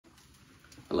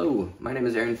Hello, my name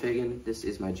is Arran Fagan. This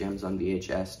is my Gems on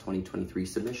VHS 2023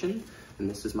 submission, and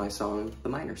this is my song, The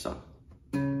Minor Song.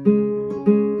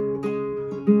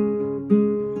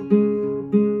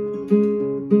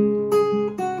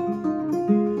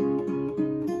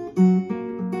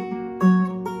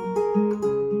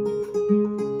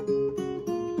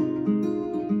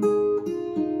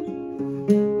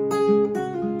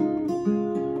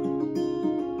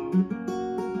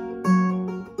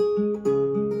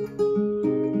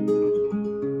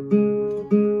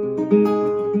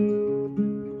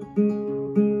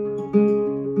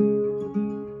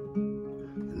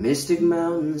 Mystic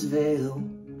mountains veil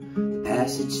the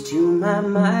passage to my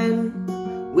mind,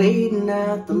 waiting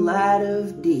out the light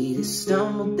of day to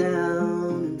stumble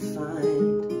down and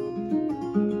find.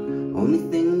 Only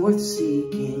thing worth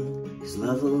seeking, 'cause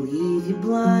love will leave you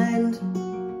blind.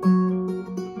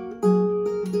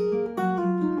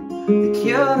 The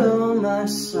cure to all my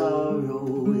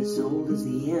sorrow, as old as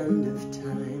the end of time.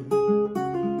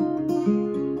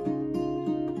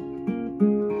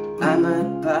 I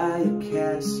might buy a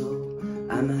castle,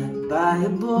 I might buy a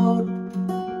boat,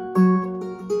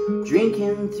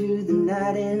 drinking through the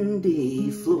night and day,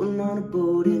 floating on a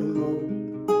boat in a moat,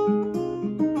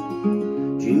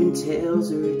 dreaming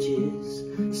tales of riches,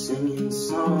 singing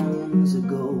songs of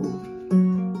gold.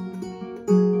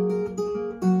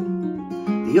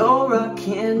 The old rock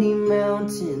candy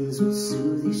mountains will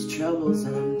soothe these troubles,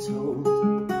 I'm told.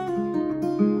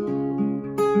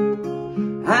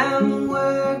 I'm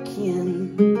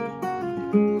working,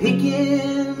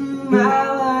 picking my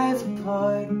life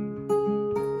apart,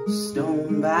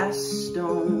 stone by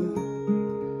stone,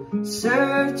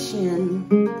 searching,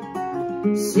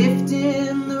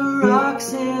 sifting the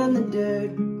rocks and the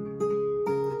dirt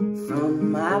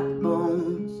from my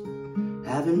bones.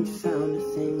 Haven't found a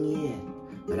thing yet,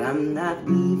 but I'm not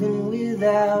leaving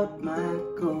without my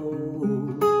gold.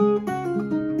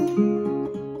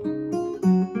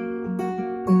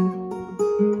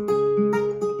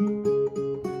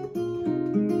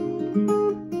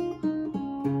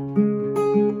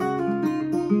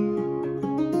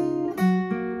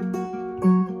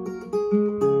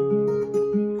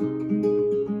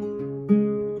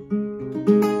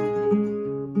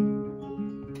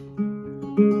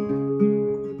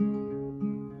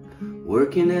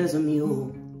 Working as a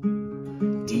mule,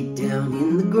 deep down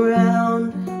in the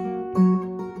ground,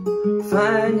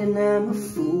 finding I'm a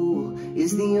fool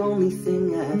is the only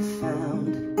thing I've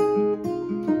found,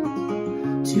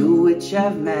 to which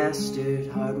I've mastered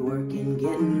hard work and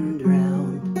getting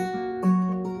drowned.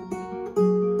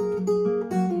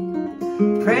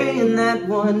 Praying that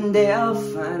one day I'll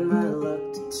find my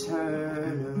luck to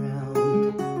turn around.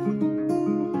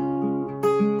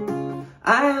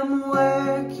 I am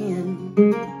working,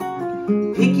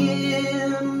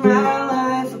 picking my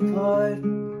life apart,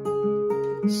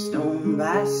 stone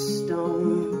by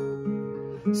stone,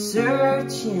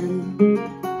 searching,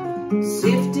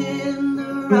 sifting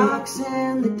the rocks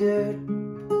and the dirt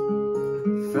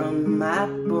from my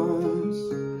bones.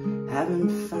 Haven't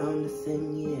found a thing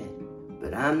yet,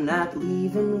 but I'm not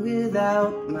leaving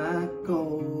without my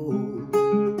gold.